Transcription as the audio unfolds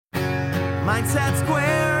Mindset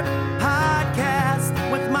Squared podcast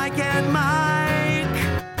with Mike and Mike,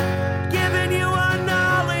 giving you a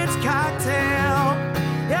knowledge cocktail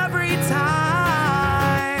every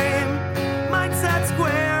time. Mindset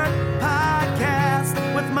Squared podcast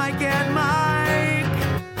with Mike and Mike,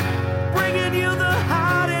 bringing you the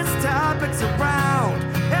hottest topics around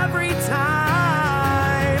every time.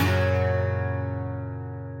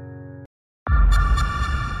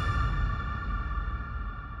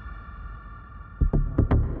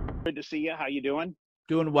 Good to see you. How you doing?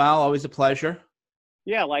 Doing well. Always a pleasure.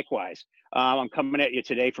 Yeah, likewise. I'm coming at you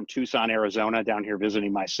today from Tucson, Arizona, down here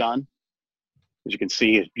visiting my son. As you can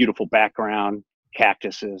see, a beautiful background,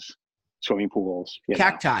 cactuses, swimming pools.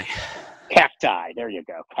 Cacti. Cacti. There you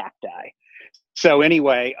go. Cacti. So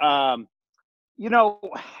anyway,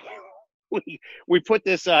 we put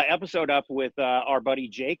this episode up with our buddy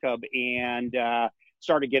Jacob and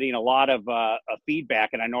started getting a lot of feedback,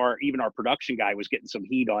 and I know even our production guy was getting some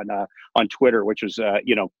heat on Twitter, which was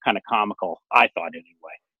kind of comical, I thought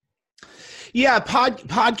anyway. Yeah,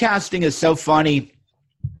 podcasting is so funny.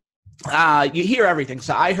 You hear everything.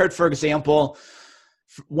 So I heard, for example,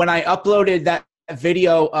 when I uploaded that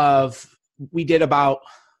video we did about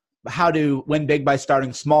how to win big by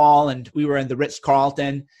starting small, and we were in the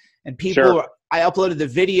Ritz-Carlton, and people. Sure. I uploaded the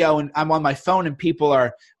video and I'm on my phone and people are,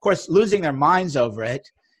 of course, losing their minds over it.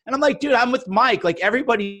 And I'm like, dude, I'm with Mike. Like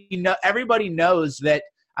everybody knows that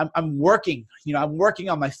I'm working, I'm working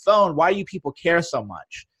on my phone. Why do you people care so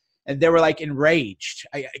much? And they were like enraged.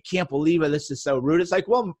 I can't believe it. This is so rude. It's like,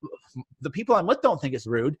 well, the people I'm with don't think it's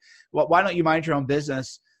rude. Well, why don't you mind your own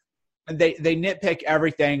business? And they nitpick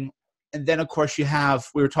everything. And then of course we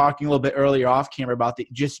were talking a little bit earlier off camera about the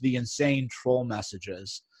insane troll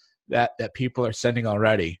messages that people are sending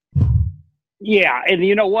already. Yeah, and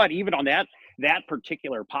you know what? Even on that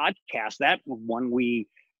particular podcast, that one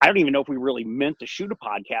I don't even know if we really meant to shoot a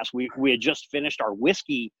podcast. We had just finished our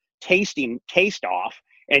whiskey taste off,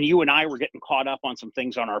 and you and I were getting caught up on some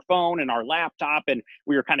things on our phone and our laptop, and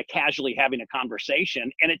we were kind of casually having a conversation,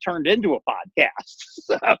 and it turned into a podcast.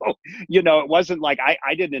 So, it wasn't like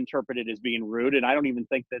I didn't interpret it as being rude, and I don't even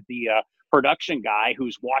think that the production guy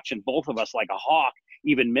who's watching both of us like a hawk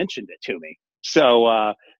even mentioned it to me.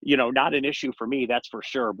 So, not an issue for me, that's for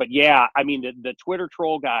sure. But yeah, I mean, the Twitter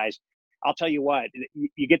troll guys, I'll tell you what,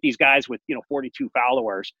 you get these guys with, 42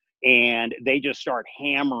 followers and they just start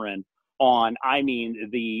hammering on,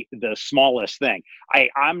 the smallest thing.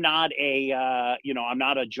 I'm not I'm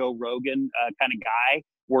not a Joe Rogan kind of guy.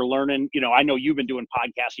 We're learning, I know you've been doing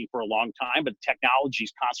podcasting for a long time, but technology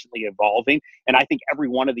is constantly evolving. And I think every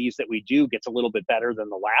one of these that we do gets a little bit better than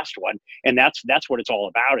the last one. And that's what it's all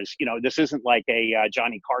about is, this isn't like a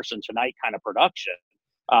Johnny Carson Tonight kind of production.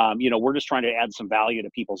 We're just trying to add some value to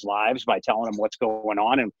people's lives by telling them what's going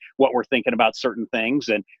on and what we're thinking about certain things.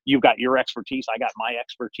 And you've got your expertise, I got my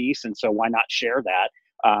expertise. And so why not share that?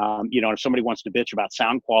 If somebody wants to bitch about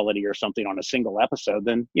sound quality or something on a single episode,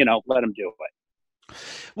 then, let them do it.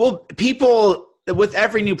 Well, people, with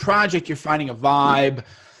every new project, you're finding a vibe.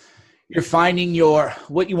 You're finding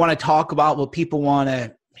what you want to talk about, what people want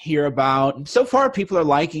to hear about. And so far, people are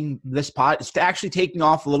liking this pod. It's actually taking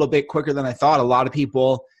off a little bit quicker than I thought. A lot of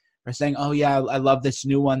people are saying, "Oh yeah, I love this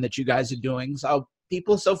new one that you guys are doing." So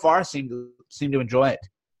people so far seem to enjoy it.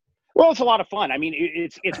 Well, it's a lot of fun. I mean,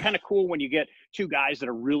 it's kind of cool when you get two guys that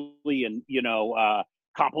are really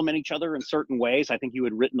complement each other in certain ways. I think you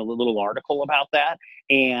had written a little article about that.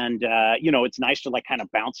 And, it's nice to like kind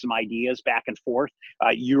of bounce some ideas back and forth.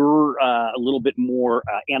 You're a little bit more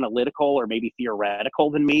analytical or maybe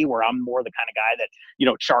theoretical than me, where I'm more the kind of guy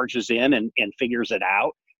that, charges in and figures it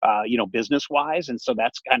out. Business wise. And so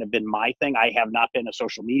that's kind of been my thing. I have not been a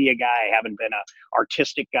social media guy. I haven't been a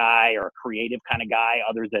artistic guy or a creative kind of guy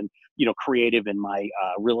other than, creative in my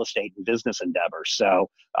real estate and business endeavors. So,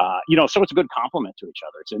 so it's a good compliment to each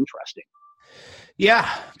other. It's interesting. Yeah.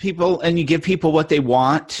 And you give people what they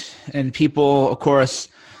want, and people, of course,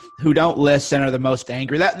 who don't listen are the most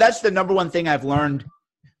angry. That's the number one thing I've learned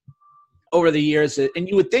over the years. And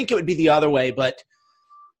you would think it would be the other way, but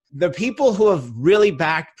the people who have really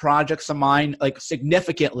backed projects of mine, like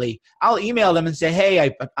significantly, I'll email them and say, "Hey,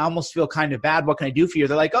 I almost feel kind of bad. What can I do for you?"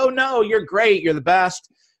 They're like, "Oh no, you're great. You're the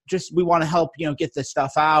best. Just, we want to help, get this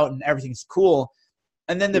stuff out and everything's cool."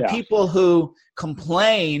 And then the people who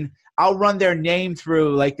complain, I'll run their name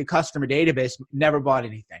through like the customer database, never bought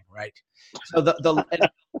anything. Right. So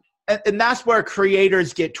and that's where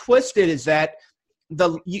creators get twisted, is that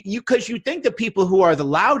because you think the people who are the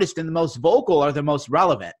loudest and the most vocal are the most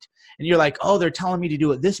relevant. And you're like, oh, they're telling me to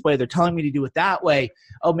do it this way. They're telling me to do it that way.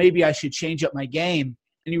 Oh, maybe I should change up my game.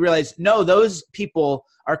 And you realize, no, those people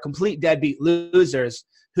are complete deadbeat losers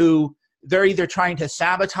who they're either trying to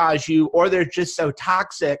sabotage you or they're just so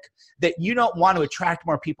toxic that you don't want to attract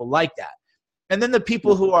more people like that. And then the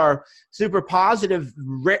people who are super positive,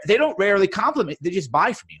 they don't rarely compliment. They just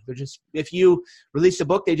buy from you. They're just, if you release a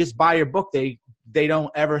book, they just buy your book. They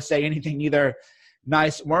don't ever say anything either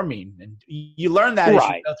nice or mean. And you learn that as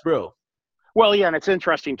you go through. Well, yeah, and it's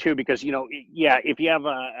interesting too because, you know, yeah, if you have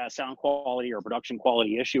a sound quality or production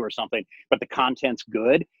quality issue or something, but the content's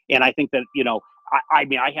good, and I think that, you know, I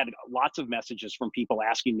mean, I had lots of messages from people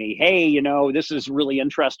asking me, hey, you know, this is really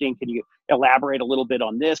interesting. Can you elaborate a little bit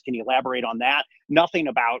on this? Can you elaborate on that? Nothing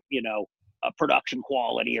about, you know, production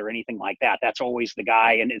quality or anything like that. That's always the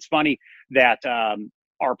guy. And it's funny that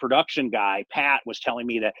our production guy, Pat, was telling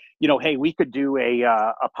me that, you know, hey, we could do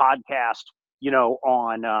a podcast, you know,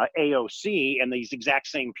 on AOC, and these exact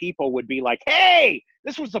same people would be like, hey,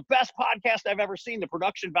 this was the best podcast I've ever seen. The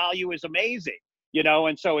production value is amazing. You know,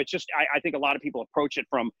 and so it's just, I think a lot of people approach it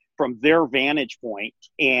from their vantage point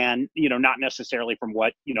and, you know, not necessarily from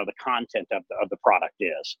what, you know, the content of the product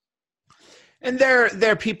is. And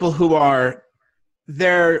they're people who are,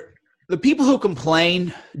 they're the people who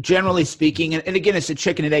complain, generally speaking, and again, it's a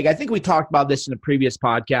chicken and egg. I think we talked about this in a previous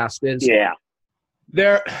podcast, is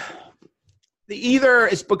they're either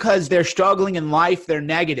it's because they're struggling in life, they're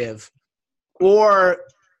negative, or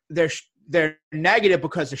they're negative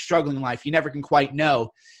because they're struggling in life. You never can quite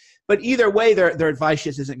know. But either way, their advice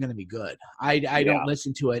just isn't going to be good. I don't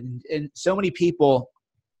listen to it. And so many people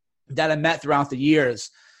that I met throughout the years,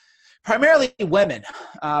 primarily women,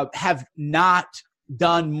 have not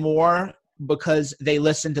done more because they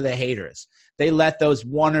listen to the haters. They let those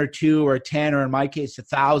 1 or 2 or 10, or in my case,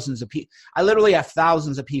 thousands of people. I literally have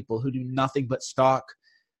thousands of people who do nothing but stalk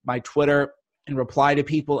my Twitter and reply to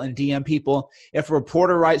people and DM people. If a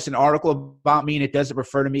reporter writes an article about me and it doesn't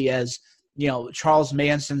refer to me as, you know, Charles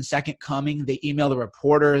Manson's second coming, they email the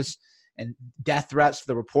reporters and death threats for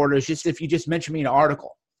the reporters, just if you just mention me in an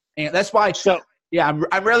article. And that's why, I'm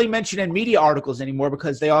rarely mentioned in media articles anymore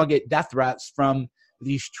because they all get death threats from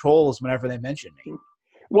these trolls whenever they mention me.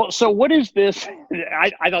 Well, so what is this?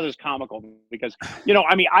 I thought it was comical because, you know,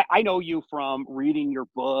 I mean, I know you from reading your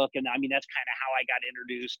book, and I mean, that's kind of how I got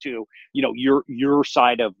introduced to, you know, your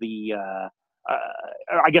side of the,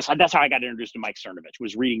 I guess that's how I got introduced to Mike Cernovich,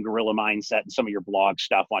 was reading Gorilla Mindset and some of your blog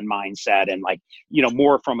stuff on mindset and, like, you know,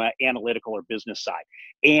 more from an analytical or business side.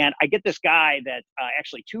 And I get this guy that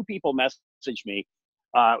actually 2 people messaged me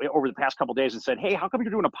over the past couple of days and said, hey, how come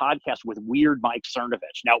you're doing a podcast with Weird Mike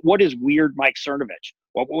Cernovich? Now, what is Weird Mike Cernovich?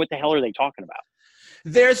 What the hell are they talking about?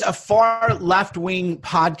 There's a far left-wing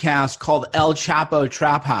podcast called El Chapo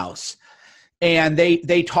Trap House, and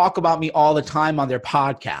they talk about me all the time on their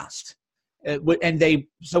podcast, and they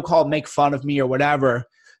so-called make fun of me or whatever.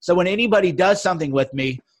 So when anybody does something with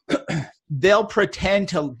me, they'll pretend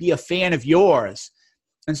to be a fan of yours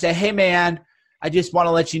and say, hey, man, I just want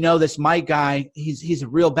to let you know this Mike guy, he's a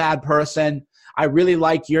real bad person. I really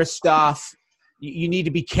like your stuff. You need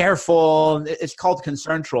to be careful. It's called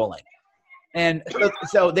concern trolling. And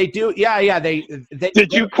so they do. Yeah. They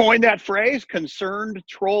Did you coin that phrase, concerned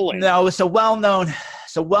trolling? No, it's a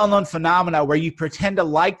well-known phenomena where you pretend to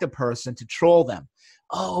like the person to troll them.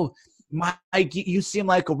 Oh, Mike, you seem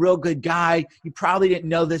like a real good guy. You probably didn't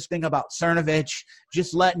know this thing about Cernovich.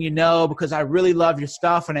 Just letting you know because I really love your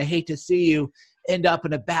stuff and I hate to see you end up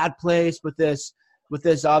in a bad place with this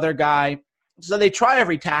other guy. So they try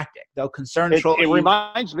every tactic. They'll concern troll. It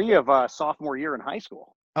reminds me of sophomore year in high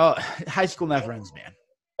school. Oh, high school never ends, man.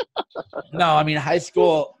 No, I mean, high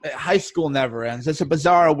school never ends. It's a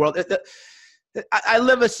bizarre world. I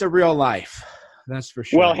live a surreal life. That's for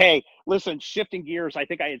sure. Well, hey, listen, shifting gears, I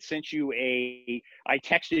think I had sent you I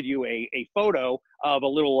texted you a photo of a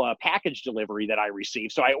little package delivery that I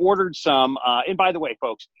received. So I ordered some, and by the way,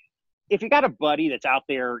 folks, if you got a buddy that's out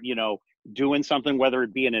there, you know, doing something, whether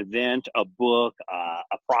it be an event, a book,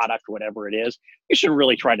 a product, whatever it is, you should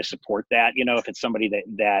really try to support that, you know, if it's somebody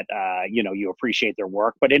that you know, you appreciate their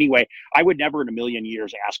work. But anyway, I would never in a million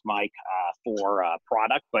years ask Mike for a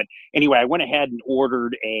product. But anyway, I went ahead and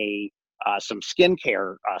ordered some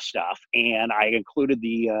skincare stuff, and I included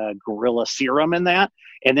the Gorilla Serum in that.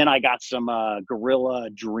 And then I got some Gorilla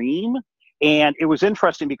Dream. And it was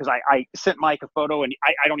interesting because I sent Mike a photo, and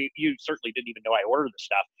you certainly didn't even know I ordered the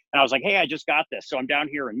stuff. And I was like, hey, I just got this. So I'm down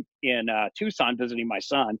here in Tucson visiting my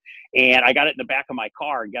son, and I got it in the back of my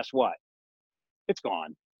car. And guess what? It's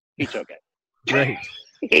gone. He took it.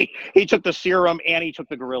 Great. He took the serum and he took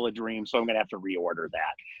the Gorilla Dream. So I'm going to have to reorder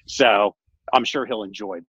that. So I'm sure he'll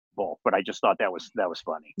enjoy both, but I just thought that was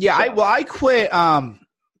funny. Yeah. So. I quit.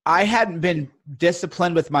 I hadn't been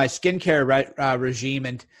disciplined with my skincare regime,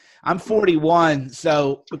 and I'm 41,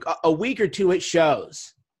 so a week or two it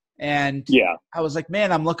shows. And Yeah. I was like,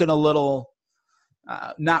 man, I'm looking a little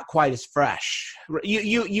not quite as fresh.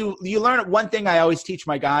 You learn it. One thing I always teach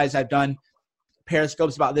my guys, I've done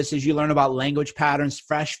Periscopes about this, is you learn about language patterns,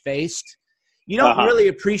 fresh-faced. You don't really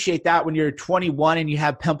appreciate that when you're 21 and you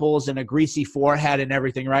have pimples and a greasy forehead and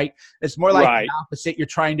everything, right? It's more like the opposite. You're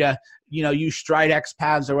trying to, use Stridex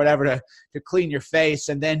pads or whatever to clean your face.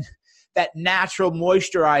 And then that natural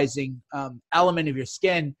moisturizing element of your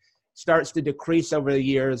skin starts to decrease over the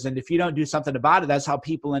years. And if you don't do something about it, that's how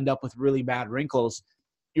people end up with really bad wrinkles.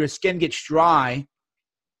 Your skin gets dry,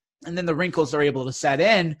 and then the wrinkles are able to set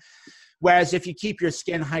in. Whereas if you keep your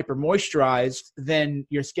skin hyper moisturized, then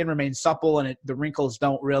your skin remains supple and the wrinkles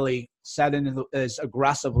don't really set in as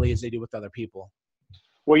aggressively as they do with other people.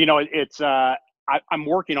 Well, it's I'm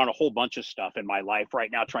working on a whole bunch of stuff in my life right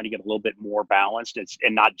now, trying to get a little bit more balanced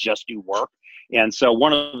and not just do work. And so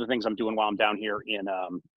one of the things I'm doing while I'm down here in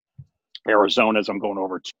Arizona is I'm going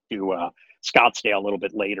over to Scottsdale a little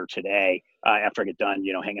bit later today after I get done,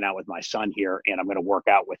 hanging out with my son here, and I'm going to work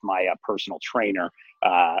out with my personal trainer.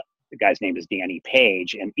 The guy's name is Danny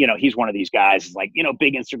Page. And, he's one of these guys, like,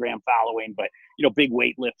 big Instagram following, but, big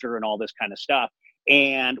weightlifter and all this kind of stuff.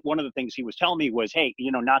 And one of the things he was telling me was, hey,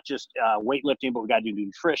 not just weightlifting, but we got to do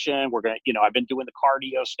nutrition. We're going to, I've been doing the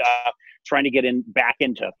cardio stuff, trying to get back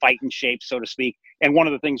into fighting shape, so to speak. And one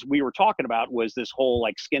of the things we were talking about was this whole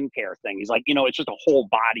like skincare thing. He's like, it's just a whole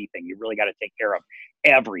body thing. You really got to take care of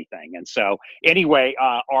everything. And so anyway,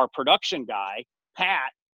 our production guy,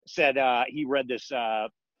 Pat, said he read this, I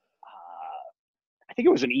think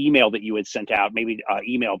it was an email that you had sent out, maybe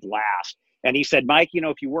email blast. And he said, Mike,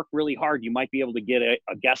 if you work really hard, you might be able to get a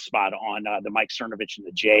guest spot on the Mike Cernovich and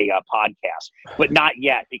the Jay podcast, but not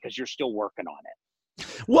yet because you're still working on it.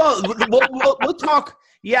 Well, we'll talk.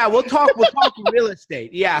 Yeah, we'll talk real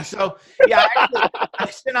estate. Yeah. So yeah, actually, I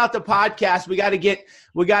sent out the podcast. We got to get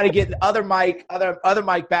other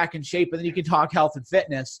Mike back in shape, and then you can talk health and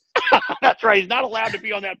fitness. That's right. He's not allowed to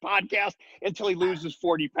be on that podcast until he loses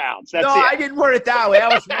 40 pounds. That's no, it. I didn't word it that way. I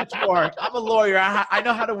was much more. I'm a lawyer. I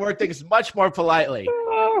know how to word things much more politely.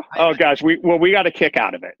 Oh gosh, we got a kick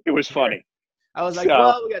out of it. It was funny. I was like,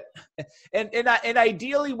 well, we got, and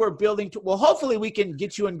ideally we're building to. Well, hopefully we can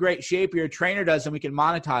get you in great shape. Your trainer does, and we can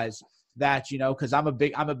monetize that. Because I'm a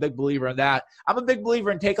big believer in that. I'm a big believer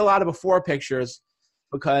in take a lot of before pictures.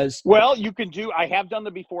 Because you can do. I have done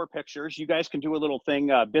the before pictures. You guys can do a little thing,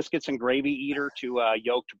 biscuits and gravy eater to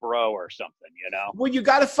yoked bro or something. Well, you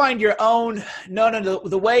got to find your own. No.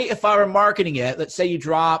 The way if I were marketing it, let's say you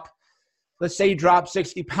drop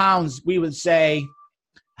 60 pounds, we would say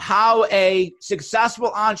how a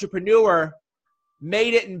successful entrepreneur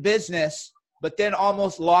made it in business, but then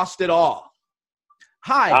almost lost it all.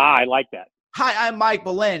 Hi, I like that. Hi, I'm Mike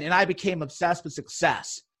Boleyn, and I became obsessed with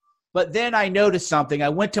success. But then I noticed something. I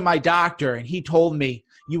went to my doctor, and he told me,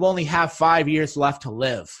 you only have 5 years left to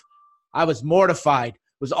live. I was mortified.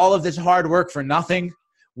 Was all of this hard work for nothing?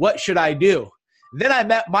 What should I do? Then I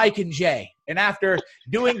met Mike and Jay. And after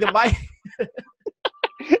doing the Mike –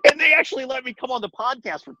 and they actually let me come on the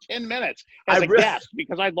podcast for 10 minutes as a guest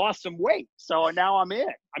because I lost some weight. So now I'm in.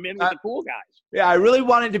 I'm in with the cool guys. Yeah, I really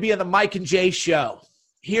wanted to be on the Mike and Jay show.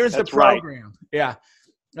 Here's the program. Right.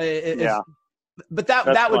 Yeah. But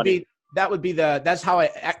that would be that's how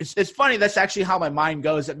it's funny. That's actually how my mind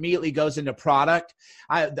goes. It immediately goes into product.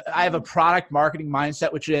 I have a product marketing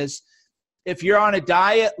mindset, which is if you're on a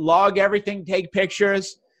diet, log everything, take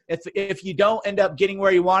pictures. If you don't end up getting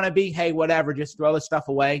where you want to be, hey, whatever, just throw the stuff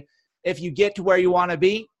away. If you get to where you want to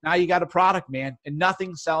be, now you got a product, man, and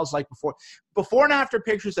nothing sells like before. Before and after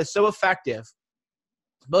pictures are so effective.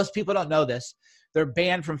 Most people don't know this. They're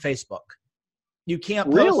banned from Facebook. You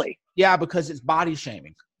can't post, really? Yeah, because it's body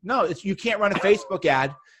shaming. No, you can't run a Facebook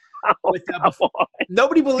ad.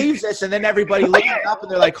 Nobody believes this, and then everybody looks up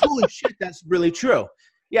and they're like, "Holy shit, that's really true."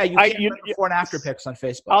 Yeah, you can't run before and after pics on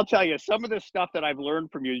Facebook. I'll tell you some of the stuff that I've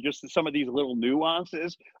learned from you, just some of these little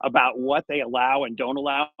nuances about what they allow and don't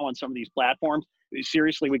allow on some of these platforms.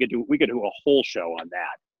 Seriously, we could do a whole show on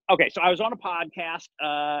that. Okay, so I was on a podcast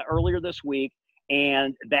earlier this week,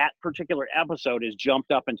 and that particular episode has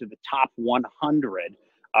jumped up into the top 100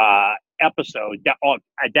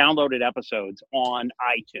 downloaded episodes on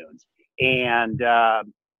iTunes. And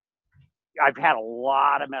I've had a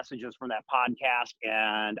lot of messages from that podcast,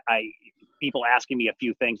 and people asking me a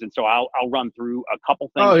few things. And so I'll run through a couple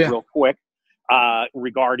things real quick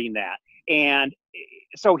regarding that. And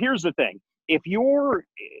so here's the thing.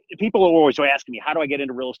 People are always asking me, how do I get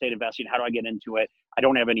into real estate investing? How do I get into it? I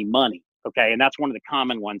don't have any money. Okay. And that's one of the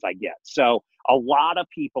common ones I get. So a lot of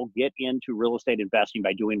people get into real estate investing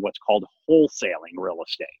by doing what's called wholesaling real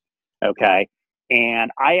estate. Okay.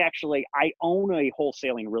 And I own a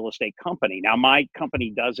wholesaling real estate company. Now, my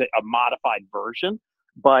company does it a modified version,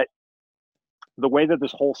 but the way that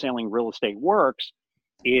this wholesaling real estate works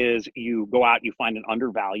is you go out, you find an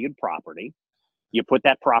undervalued property, you put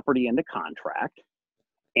that property into contract,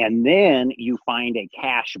 and then you find a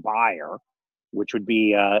cash buyer, which would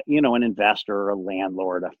be, an investor, a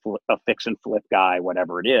landlord, a fix and flip guy,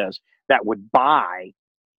 whatever it is, that would buy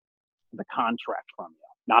the contract from you.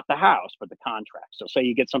 Not the house, but the contract. So say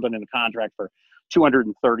you get something in the contract for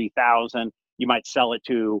 $230,000, you might sell it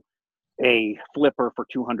to a flipper for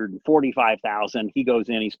 $245,000. He goes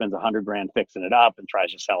in, he spends $100,000 fixing it up and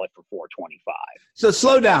tries to sell it for $425,000. So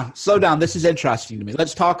slow down. This is interesting to me.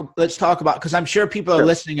 Let's talk about, because I'm sure people are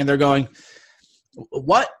listening and they're going,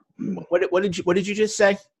 what did you just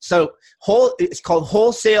say? So it's called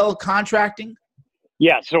wholesale contracting.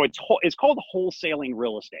 Yeah, so it's called wholesaling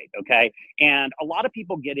real estate, okay? And a lot of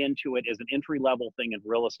people get into it as an entry-level thing in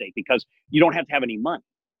real estate because you don't have to have any money.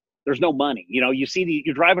 There's no money.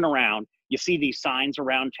 You're driving around, you see these signs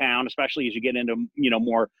around town, especially as you get into,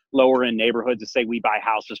 more lower end neighborhoods that say we buy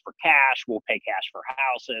houses for cash, we'll pay cash for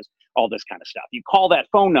houses, all this kind of stuff. You call that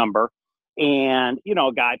phone number and,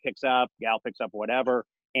 a guy picks up, gal picks up, whatever,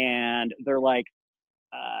 and they're like,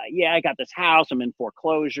 I got this house. I'm in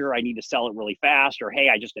foreclosure. I need to sell it really fast. Or, hey,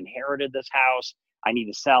 I just inherited this house. I need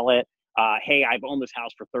to sell it. Hey, I've owned this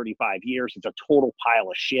house for 35 years. It's a total pile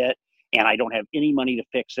of shit, and I don't have any money to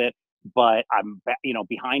fix it. But I'm,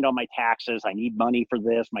 behind on my taxes. I need money for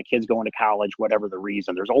this. My kid's going to college, whatever the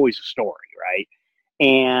reason. There's always a story, right?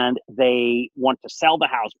 And they want to sell the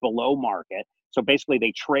house below market. So basically,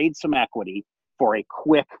 they trade some equity for a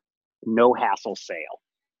quick, no-hassle sale,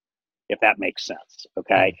 if that makes sense,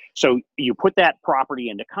 okay? So you put that property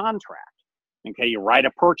into contract, okay? You write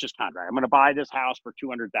a purchase contract. I'm going to buy this house for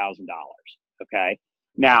 $200,000, okay?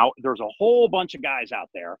 Now, there's a whole bunch of guys out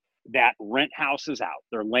there that rent houses out.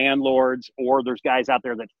 They're landlords, or there's guys out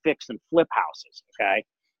there that fix and flip houses, okay?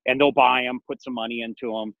 And they'll buy them, put some money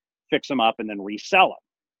into them, fix them up, and then resell them.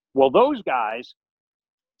 Well, those guys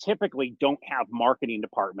typically don't have marketing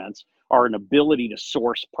departments or an ability to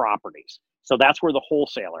source properties. So that's where the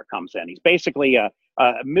wholesaler comes in. He's basically a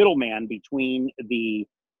middleman between the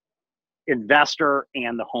investor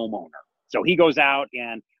and the homeowner. So he goes out,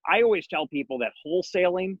 and I always tell people that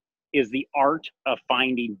wholesaling is the art of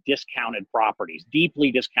finding discounted properties,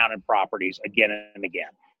 deeply discounted properties again and again.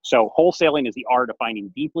 So wholesaling is the art of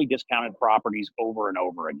finding deeply discounted properties over and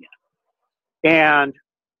over again. And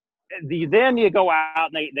then you go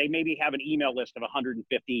out and they maybe have an email list of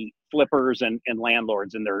 150 flippers and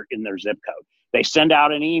landlords in their zip code. They send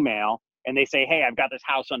out an email and they say, hey, I've got this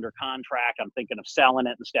house under contract. I'm thinking of selling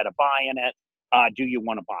it instead of buying it. Do you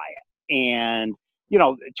want to buy it? And,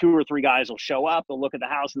 2 or 3 guys will show up. They'll look at the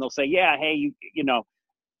house and they'll say, yeah, hey,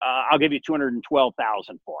 I'll give you $212,000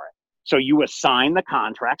 for it. So you assign the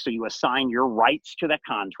contract. So you assign your rights to that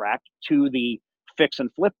contract to the fix and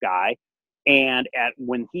flip guy. And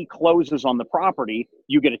when he closes on the property,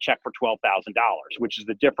 you get a check for $12,000, which is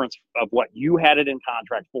the difference of what you had it in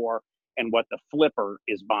contract for and what the flipper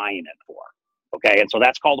is buying it for. Okay. And so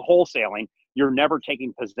that's called wholesaling. You're never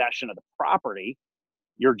taking possession of the property.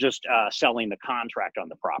 You're just selling the contract on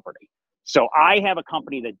the property. So I have a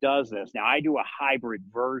company that does this. Now I do a hybrid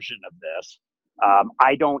version of this.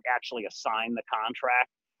 I don't actually assign the contract.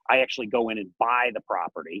 I actually go in and buy the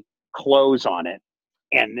property, close on it,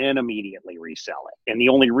 and then immediately resell it. And the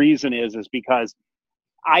only reason is because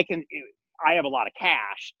I have a lot of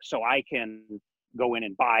cash, so I can go in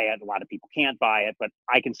and buy it. A lot of people can't buy it, but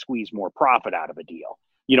I can squeeze more profit out of a deal.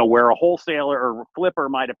 Where a wholesaler or flipper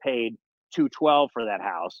might have paid $212 for that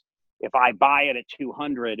house. If I buy it at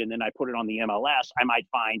 $200 and then I put it on the MLS, I might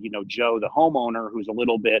find, Joe, the homeowner, who's a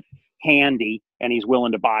little bit handy and he's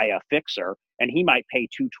willing to buy a fixer, and he might pay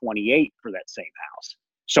 $228 for that same house.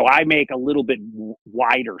 So I make a little bit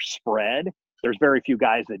wider spread. There's very few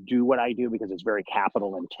guys that do what I do because it's very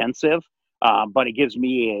capital intensive, but it gives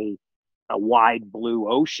me a wide blue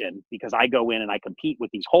ocean because I go in and I compete with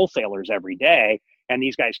these wholesalers every day, and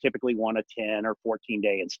these guys typically want a 10 or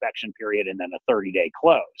 14-day inspection period and then a 30-day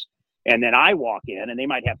close. And then I walk in and they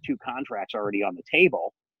might have 2 contracts already on the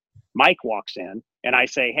table. Mike walks in and I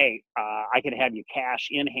say, hey, I can have you cash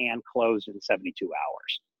in hand closed in 72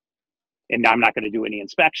 hours. And I'm not going to do any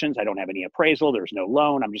inspections. I don't have any appraisal. There's no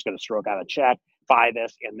loan. I'm just going to stroke out a check, buy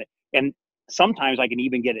this. And sometimes I can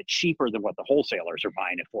even get it cheaper than what the wholesalers are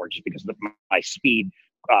buying it for, just because of my speed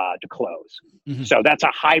to close. Mm-hmm. So that's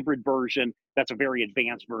a hybrid version. That's a very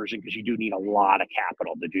advanced version because you do need a lot of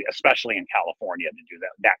capital to do, especially in California, to do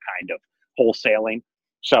that kind of wholesaling.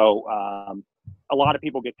 So a lot of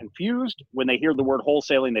people get confused when they hear the word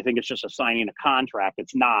wholesaling. They think it's just assigning a contract.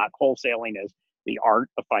 It's not. Wholesaling is the art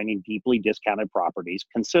of finding deeply discounted properties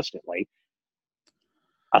consistently.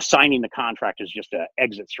 Assigning the contract is just an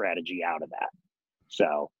exit strategy out of that.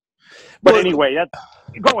 So, but anyway,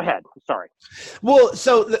 go ahead. Sorry. Well,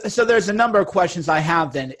 so there's a number of questions I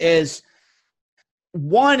have then.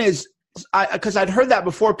 One is, because I'd heard that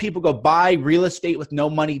before, people go buy real estate with no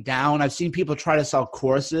money down. I've seen people try to sell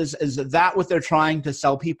courses. Is that what they're trying to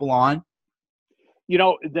sell people on? You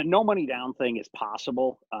know, the no money down thing is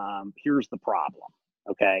possible. Here's the problem.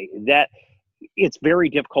 Okay. That it's very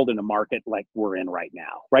difficult in a market like we're in right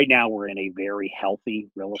now. Right now, we're in a very healthy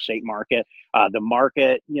real estate market. The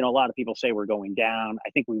market, you know, a lot of people say we're going down.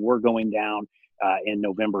 I think we were going down in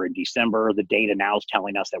November and December. The data now is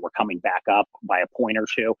telling us that we're coming back up by a point or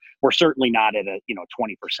two. We're certainly not at a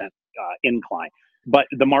 20% incline, but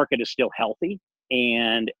the market is still healthy.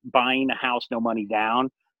 And buying a house no money down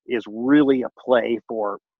is really a play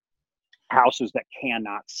for houses that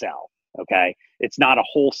cannot sell. Okay. It's not a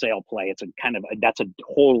wholesale play. It's that's a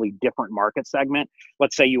totally different market segment.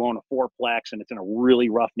 Let's say you own a fourplex and it's in a really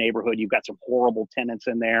rough neighborhood. You've got some horrible tenants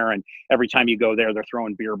in there. And every time you go there, they're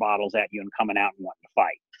throwing beer bottles at you and coming out and wanting to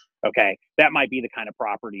fight. Okay. That might be the kind of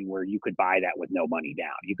property where you could buy that with no money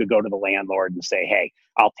down. You could go to the landlord and say, hey,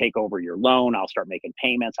 I'll take over your loan. I'll start making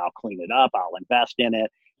payments. I'll clean it up. I'll invest in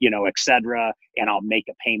it, et cetera. And I'll make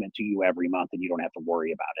a payment to you every month and you don't have to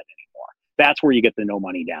worry about it anymore. That's where you get the no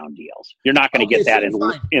money down deals. You're not going to get that in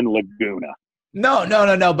Laguna.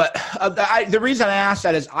 No. But the reason I asked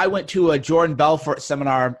that is I went to a Jordan Belfort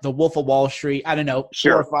seminar, The Wolf of Wall Street, I don't know,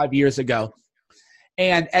 4 or 5 years ago.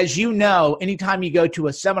 And as you know, anytime you go to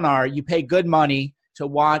a seminar, you pay good money to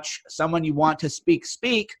watch someone you want to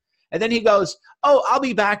speak. And then he goes, oh, I'll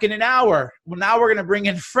be back in an hour. Well, now we're going to bring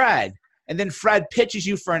in Fred. And then Fred pitches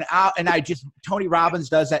you for an hour. And Tony Robbins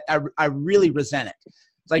does that. I really resent it.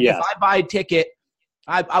 It's like, yes. If I buy a ticket,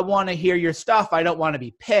 I want to hear your stuff. I don't want to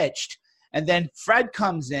be pitched. And then Fred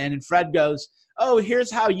comes in and Fred goes, oh,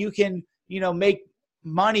 here's how you can, make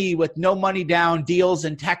money with no money down deals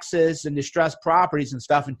in Texas and distressed properties and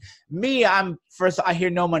stuff. And me, I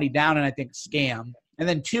hear no money down and I think scam. And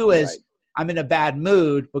then two is I'm in a bad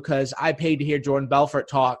mood because I paid to hear Jordan Belfort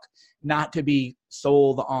talk, not to be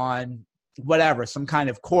sold on whatever, some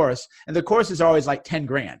kind of course. And the courses are always like 10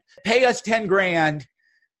 grand. Pay us 10 grand.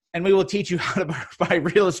 And we will teach you how to buy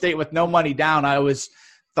real estate with no money down. I always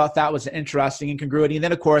thought that was interesting incongruity. And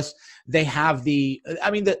then, of course, they have the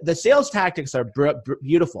sales tactics are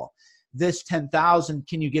beautiful. This 10,000,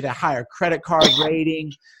 can you get a higher credit card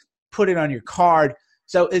rating? Put it on your card.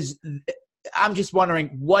 So I'm just wondering,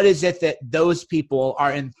 what is it that those people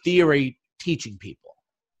are in theory teaching people?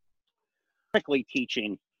 Technically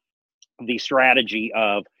teaching the strategy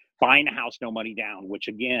of buying a house, no money down, which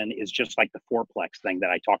again is just like the fourplex thing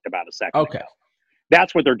that I talked about a second ago.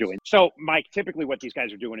 That's what they're doing. So, Mike, typically what these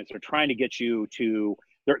guys are doing is they're trying to get you to,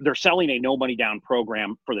 they're selling a no money down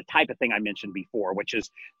program for the type of thing I mentioned before, which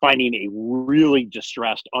is finding a really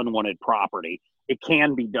distressed, unwanted property. It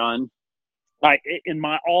can be done. In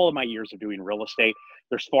all of my years of doing real estate,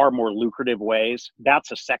 there's far more lucrative ways.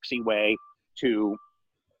 That's a sexy way to,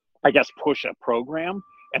 I guess, push a program.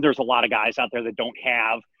 And there's a lot of guys out there that don't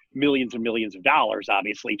have millions and millions of dollars,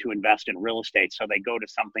 obviously, to invest in real estate. So they go to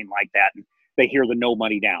something like that and they hear the no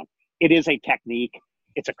money down. It is a technique.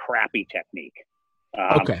 It's a crappy technique.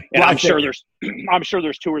 Okay. And I'm sure there's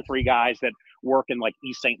 2 or 3 guys that work in like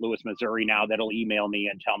East St. Louis, Missouri now that'll email me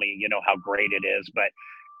and tell me, how great it is. But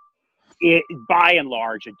by and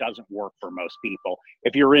large, it doesn't work for most people.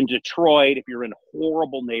 If you're in Detroit, if you're in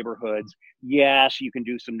horrible neighborhoods, yes, you can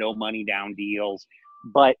do some no money down deals.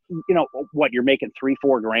 But you're making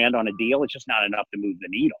 $3-4 grand on a deal. It's just not enough to move the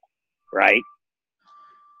needle, right?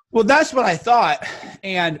 Well, that's what I thought.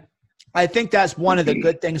 And I think that's one of the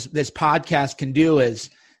good things this podcast can do is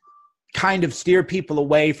kind of steer people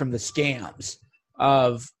away from the scams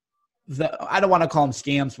I don't want to call them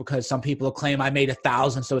scams because some people claim I made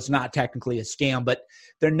 1,000, so it's not technically a scam, but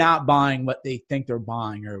they're not buying what they think they're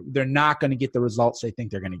buying, or they're not going to get the results they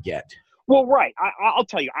think they're going to get. Well, right. I'll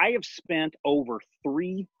tell you, I have spent over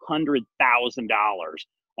 $300,000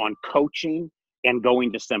 on coaching and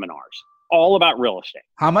going to seminars, all about real estate.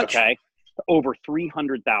 How much? Okay. Over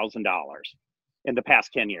 $300,000 in the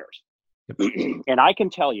past 10 years. And I can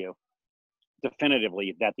tell you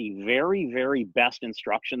definitively that the very, very best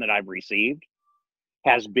instruction that I've received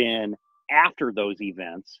has been after those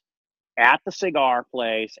events at the cigar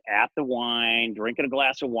place, at the wine, drinking a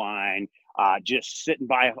glass of wine, just sitting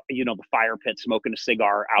by, the fire pit, smoking a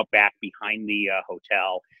cigar out back behind the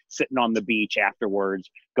hotel, sitting on the beach afterwards,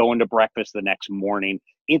 going to breakfast the next morning.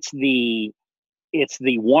 It's the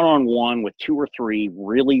one-on-one with 2 or 3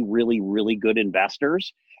 really, really, really good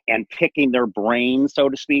investors and picking their brains, so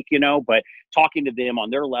to speak, but talking to them on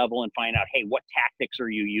their level and find out, hey, what tactics are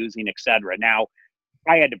you using, et cetera. Now,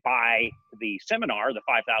 I had to buy the seminar, the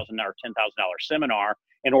 $5,000 or $10,000 seminar,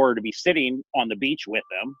 in order to be sitting on the beach with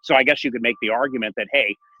them. So I guess you could make the argument that,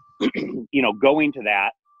 hey, going to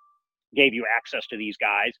that gave you access to these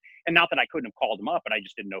guys. And not that I couldn't have called them up, but I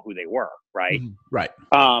just didn't know who they were, right? Right.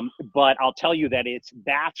 But I'll tell you that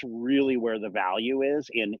that's really where the value is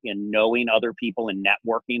in knowing other people and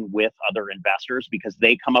networking with other investors, because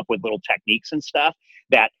they come up with little techniques and stuff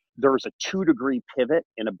that there's a 2-degree pivot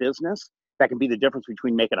in a business that can be the difference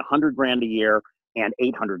between making $100,000 a year and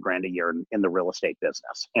 $800,000 a year in the real estate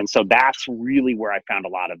business. And so that's really where I found a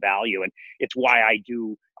lot of value. And it's why I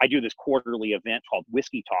do this quarterly event called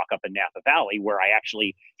Whiskey Talk up in Napa Valley, where I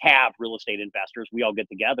actually have real estate investors. We all get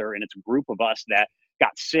together, and it's a group of us that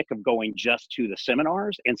got sick of going just to the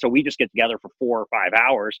seminars. And so we just get together for 4 or 5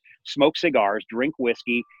 hours, smoke cigars, drink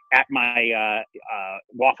whiskey at my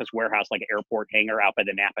office warehouse, like an airport hangar out by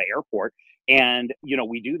the Napa airport. And,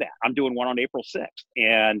 we do that. I'm doing one on April 6th.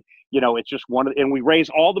 And, it's just and we raise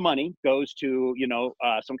all the money goes to,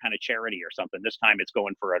 some kind of charity or something. This time it's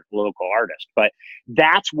going for a local artist. But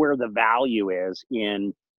that's where the value is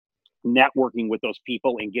in networking with those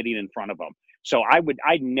people and getting in front of them. So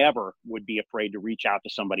I never would be afraid to reach out to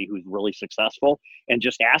somebody who's really successful and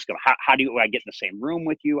just ask them, how do I get in the same room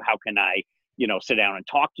with you? How can I, sit down and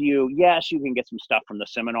talk to you? Yes, you can get some stuff from the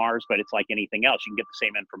seminars, but it's like anything else. You can get the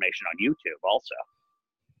same information on YouTube also.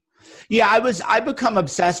 Yeah, I become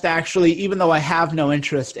obsessed, actually, even though I have no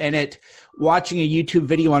interest in it, watching a YouTube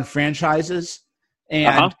video on franchises.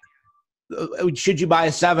 And should you buy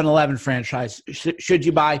a 7-Eleven franchise? Should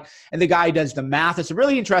you buy? And the guy does the math. It's a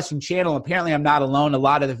really interesting channel. Apparently, I'm not alone. A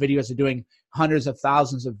lot of the videos are doing hundreds of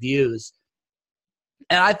thousands of views.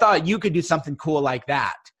 And I thought you could do something cool like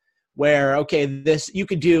that, where, okay, you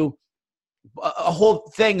could do a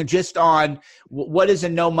whole thing just on what does a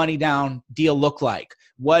no money down deal look like.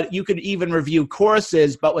 What you could even review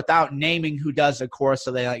courses, but without naming who does a course,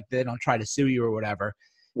 so they don't try to sue you or whatever.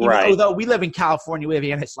 Right. Although we live in California, we have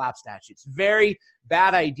anti-SLAPP statutes. Very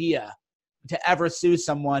bad idea to ever sue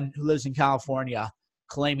someone who lives in California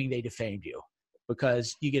claiming they defamed you,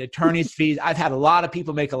 because you get attorney's fees. I've had a lot of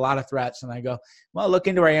people make a lot of threats, and I go, well, look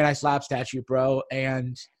into our anti-SLAPP statute, bro,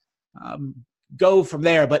 and go from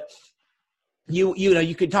there. But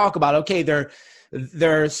you could talk about, okay,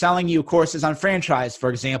 they're selling you courses on franchise, for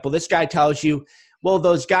example. This guy tells you, well,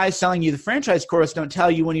 those guys selling you the franchise course don't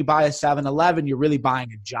tell you when you buy a 7-Eleven, you're really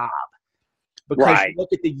buying a job. Because you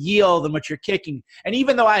look at the yield and what you're kicking. And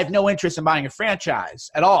even though I have no interest in buying a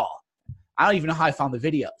franchise at all, I don't even know how I found the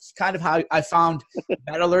videos. Kind of how I found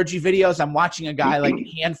metallurgy videos. I'm watching a guy like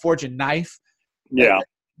hand forge a knife. Yeah.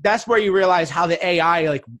 That's where you realize how the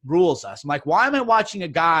AI rules us. I'm like, why am I watching a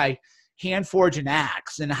guy hand forge an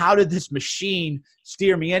axe? And how did this machine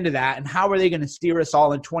steer me into that? And how are they going to steer us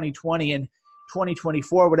all in 2020 and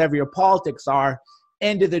 2024, whatever your politics are,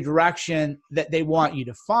 into the direction that they want you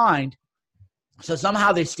to find? So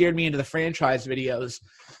somehow they steered me into the franchise videos.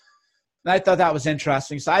 And I thought that was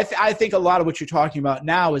interesting. So I think a lot of what you're talking about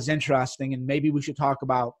now is interesting, and maybe we should talk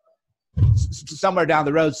about somewhere down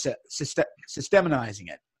the road systemizing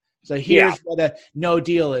it. So here's what a no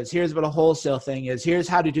deal is. Here's what a wholesale thing is. Here's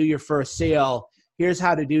how to do your first sale. Here's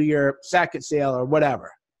how to do your second sale or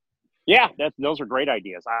whatever. Yeah, those are great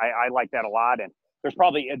ideas. I like that a lot. And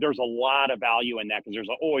there's a lot of value in that, because there's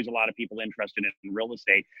always a lot of people interested in real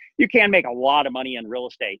estate. You can make a lot of money in real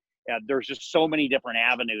estate. There's just so many different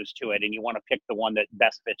avenues to it, and you want to pick the one that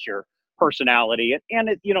best fits your personality. And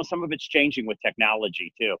some of it's changing with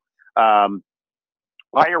technology too. I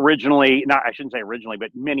shouldn't say originally, but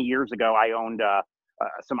many years ago, I owned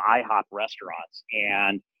some IHOP restaurants.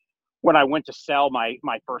 And when I went to sell my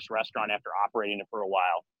first restaurant after operating it for a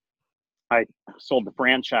while, I sold the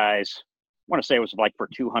franchise. I want to say it was for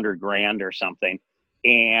 $200,000 or something,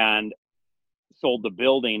 and sold the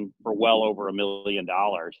building for well over $1 million.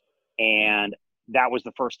 And that was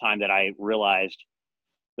the first time that I realized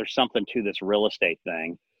there's something to this real estate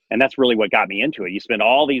thing. And that's really what got me into it. You spend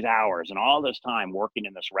all these hours and all this time working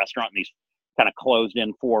in this restaurant in these kind of closed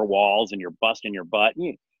in 4 walls, and you're busting your butt.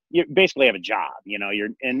 And you basically have a job,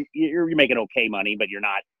 you're making okay money, but you're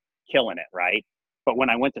not killing it. Right. But when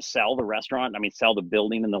I went to sell the restaurant, sell the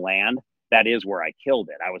building and the land, that is where I killed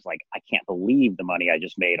it. I was like, I can't believe the money I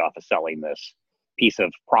just made off of selling this piece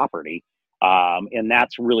of property. And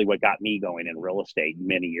that's really what got me going in real estate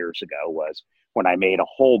many years ago, was when I made a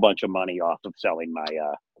whole bunch of money off of selling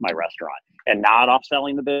my restaurant, and not off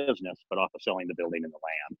selling the business, but off of selling the building and the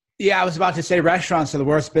land. Yeah, I was about to say restaurants are the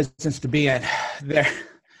worst business to be in. There.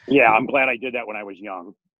 Yeah, I'm glad I did that when I was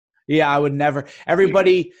young. Yeah, I would never.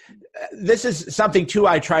 Everybody, this is something too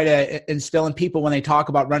I try to instill in people when they talk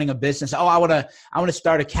about running a business. Oh, I want to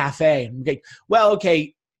start a cafe. Okay, well,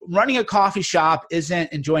 okay, running a coffee shop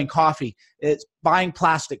isn't enjoying coffee. It's buying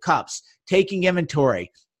plastic cups, taking inventory.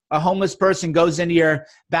 A homeless person goes into your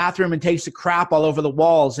bathroom and takes a crap all over the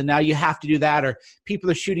walls, and now you have to do that. Or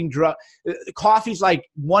people are shooting drugs. Coffee's like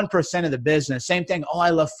 1% of the business. Same thing. Oh, I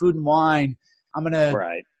love food and wine. I'm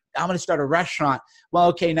gonna start a restaurant. Well,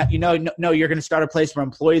 okay, now no, you're gonna start a place where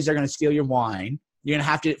employees are gonna steal your wine. You're gonna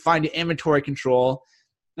have to find an inventory control,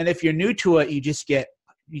 and if you're new to it, you just get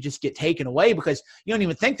taken away because you don't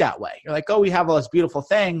even think that way. You're like, oh, we have all these beautiful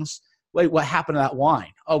things. Wait, what happened to that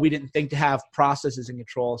wine? Oh, we didn't think to have processes in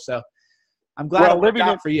control. So I'm glad it worked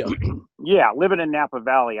out for you. Yeah, living in Napa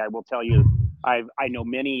Valley, I will tell you, I know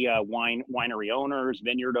many winery owners,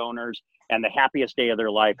 vineyard owners, and the happiest day of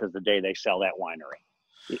their life is the day they sell that winery.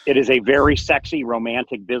 It is a very sexy,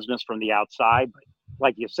 romantic business from the outside. But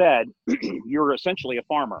like you said, you're essentially a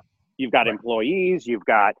farmer. You've got employees, you've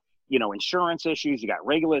got insurance issues, you got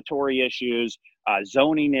regulatory issues,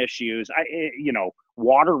 zoning issues,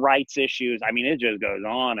 water rights issues. I mean, it just goes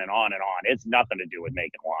on and on and on. It's nothing to do with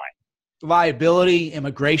making wine. Liability,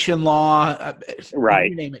 immigration law, right?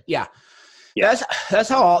 You name it. Yeah. That's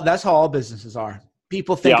how all businesses are.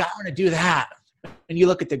 People think I want to do that, and you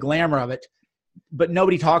look at the glamour of it, but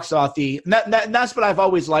nobody talks about that's what I've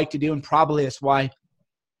always liked to do, and probably that's why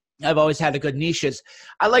I've always had a good niche. Is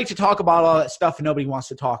I like to talk about all that stuff and nobody wants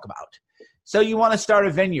to talk about. So you want to start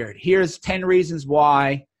a vineyard. Here's 10 reasons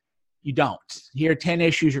why you don't. Here are 10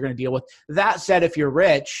 issues you're going to deal with. That said, if you're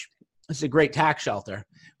rich, it's a great tax shelter,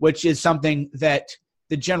 which is something that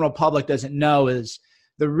the general public doesn't know. Is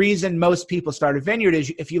the reason most people start a vineyard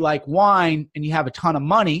is if you like wine and you have a ton of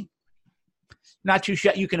money, not too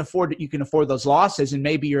sure you can afford those losses, and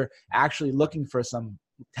maybe you're actually looking for some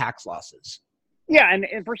tax losses. Yeah,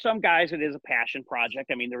 and for some guys, it is a passion project.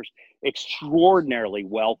 I mean, there's extraordinarily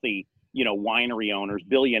wealthy, winery owners,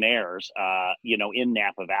 billionaires, in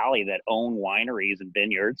Napa Valley that own wineries and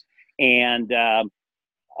vineyards. And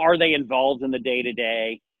are they involved in the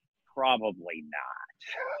day-to-day? Probably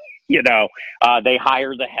not. They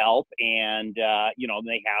hire the help, and,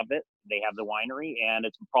 they have it. They have the winery, and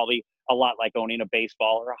it's probably a lot like owning a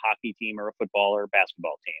baseball or a hockey team or a football or a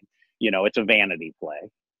basketball team. It's a vanity play.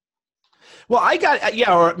 Well, I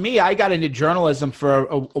got into journalism for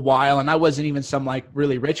a while, and I wasn't even some like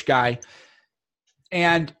really rich guy.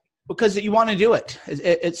 And because you want to do it,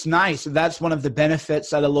 it's nice. That's one of the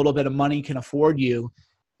benefits that a little bit of money can afford you,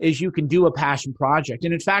 is you can do a passion project.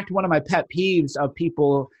 And in fact, one of my pet peeves of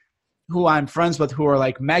people who I'm friends with who are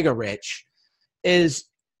like mega rich is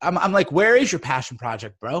I'm like, where is your passion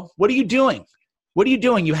project, bro? What are you doing? What are you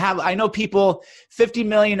doing? I know people $50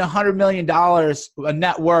 million, $100 million a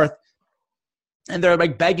net worth, and they're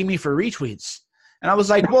like begging me for retweets. And I was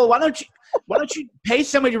like, well, why don't you pay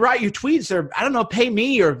somebody to write your tweets, or I don't know, pay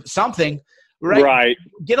me or something, right? Right.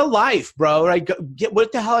 Get a life, bro. Right?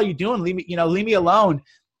 What the hell are you doing? Leave me alone.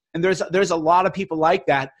 And there's a lot of people like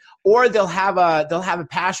that. Or they'll have a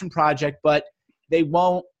passion project, but they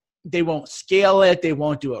won't scale it. They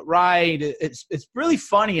won't do it right. It's really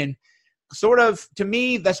funny. And sort of, to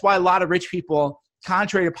me, that's why a lot of rich people,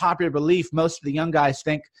 contrary to popular belief, most of the young guys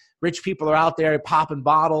think rich people are out there popping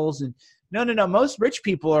bottles. And no. Most rich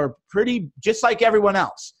people are pretty just like everyone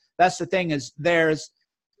else. That's the thing, is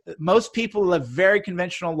most people live very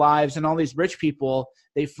conventional lives, and all these rich people,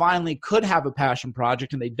 they finally could have a passion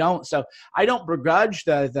project and they don't. So I don't begrudge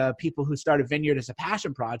the people who start a vineyard as a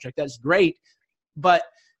passion project. That's great. But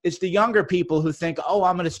it's the younger people who think, oh,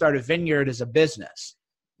 I'm going to start a vineyard as a business.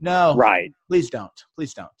 No. Right. Please don't.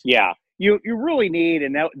 Yeah. You really need,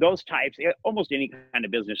 and those types, almost any kind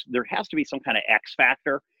of business, there has to be some kind of X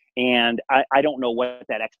factor. And I don't know what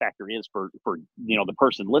that X factor is for the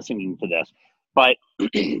person listening to this, but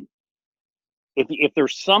if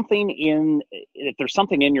there's something in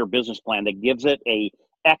your business plan that gives it a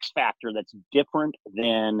X factor that's different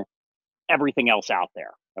than everything else out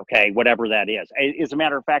there, okay, whatever that is. As a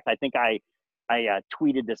matter of fact, I think I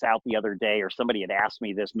tweeted this out the other day, or somebody had asked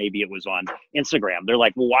me this, maybe it was on Instagram. They're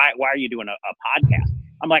like, well, why are you doing a podcast?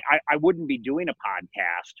 I'm like, I wouldn't be doing a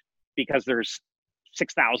podcast because there's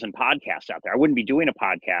 6,000 podcasts out there. I wouldn't be doing a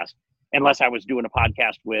podcast unless I was doing a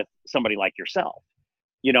podcast with somebody like yourself,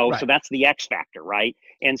 you know, Right. so that's the X factor, right?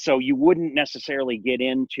 And so you wouldn't necessarily get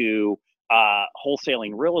into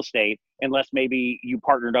wholesaling real estate unless maybe you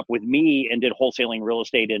partnered up with me and did wholesaling real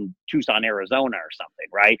estate in Tucson, Arizona or something,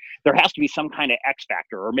 right? There has to be some kind of X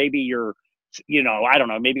factor, or maybe you're, you know, I don't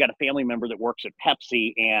know, maybe you got a family member that works at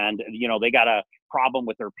Pepsi and, you know, they got a problem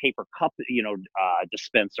with their paper cup, you know,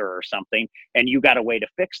 dispenser or something, and you got a way to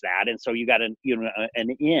fix that. And so you got an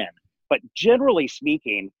in. But generally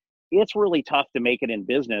speaking, it's really tough to make it in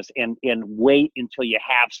business and wait until you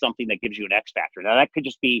have something that gives you an X factor. Now that could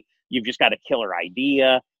just be, you've just got a killer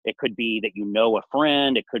idea. It could be that you know a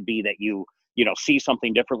friend. It could be that you know, see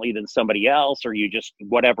something differently than somebody else, or you just,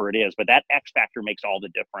 whatever it is. But that X factor makes all the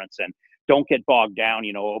difference. And don't get bogged down,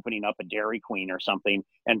 you know, opening up a Dairy Queen or something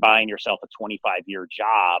and buying yourself a 25-year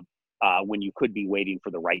job when you could be waiting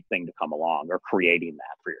for the right thing to come along, or creating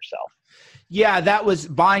that for yourself. Yeah, that was,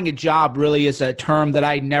 buying a job really is a term that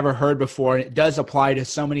I never heard before. And it does apply to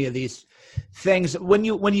so many of these things. When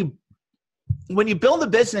you build a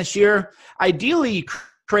business, you're ideally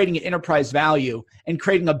creating an enterprise value and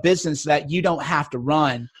creating a business that you don't have to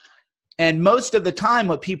run. And most of the time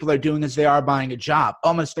what people are doing is they are buying a job.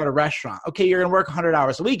 I'm going to start a restaurant. Okay, you're going to work 100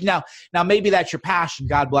 hours a week. Now maybe that's your passion.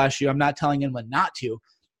 God bless you. I'm not telling anyone not to.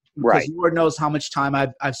 Right. Because Lord knows how much time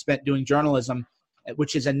I've spent doing journalism,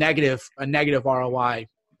 which is a negative ROI,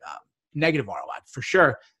 negative ROI for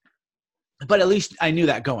sure. But at least I knew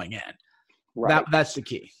that going in. Right. That's the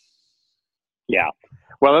key. Yeah.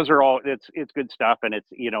 Well, those are all, it's good stuff. And it's,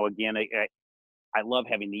 you know, again, I love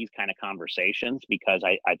having these kind of conversations because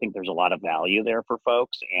I think there's a lot of value there for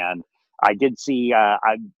folks. And I did see,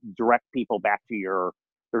 I direct people back to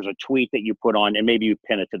there's a tweet that you put on, and maybe you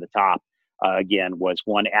pin it to the top. Again, was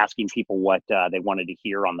one asking people what they wanted to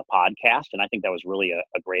hear on the podcast. And I think that was really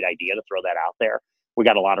a great idea to throw that out there. We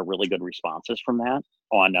got a lot of really good responses from that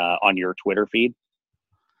on your Twitter feed.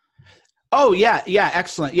 Oh, yeah. Yeah.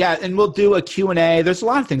 Excellent. Yeah. And we'll do a Q&A. There's a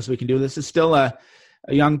lot of things we can do. This is still a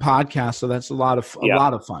young podcast, so that's a lot of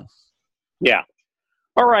fun. Yeah.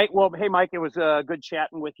 All right. Well, hey, Mike, it was good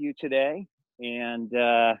chatting with you today. And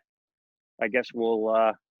I guess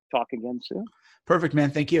we'll talk again soon. Perfect, man.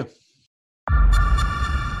 Thank you.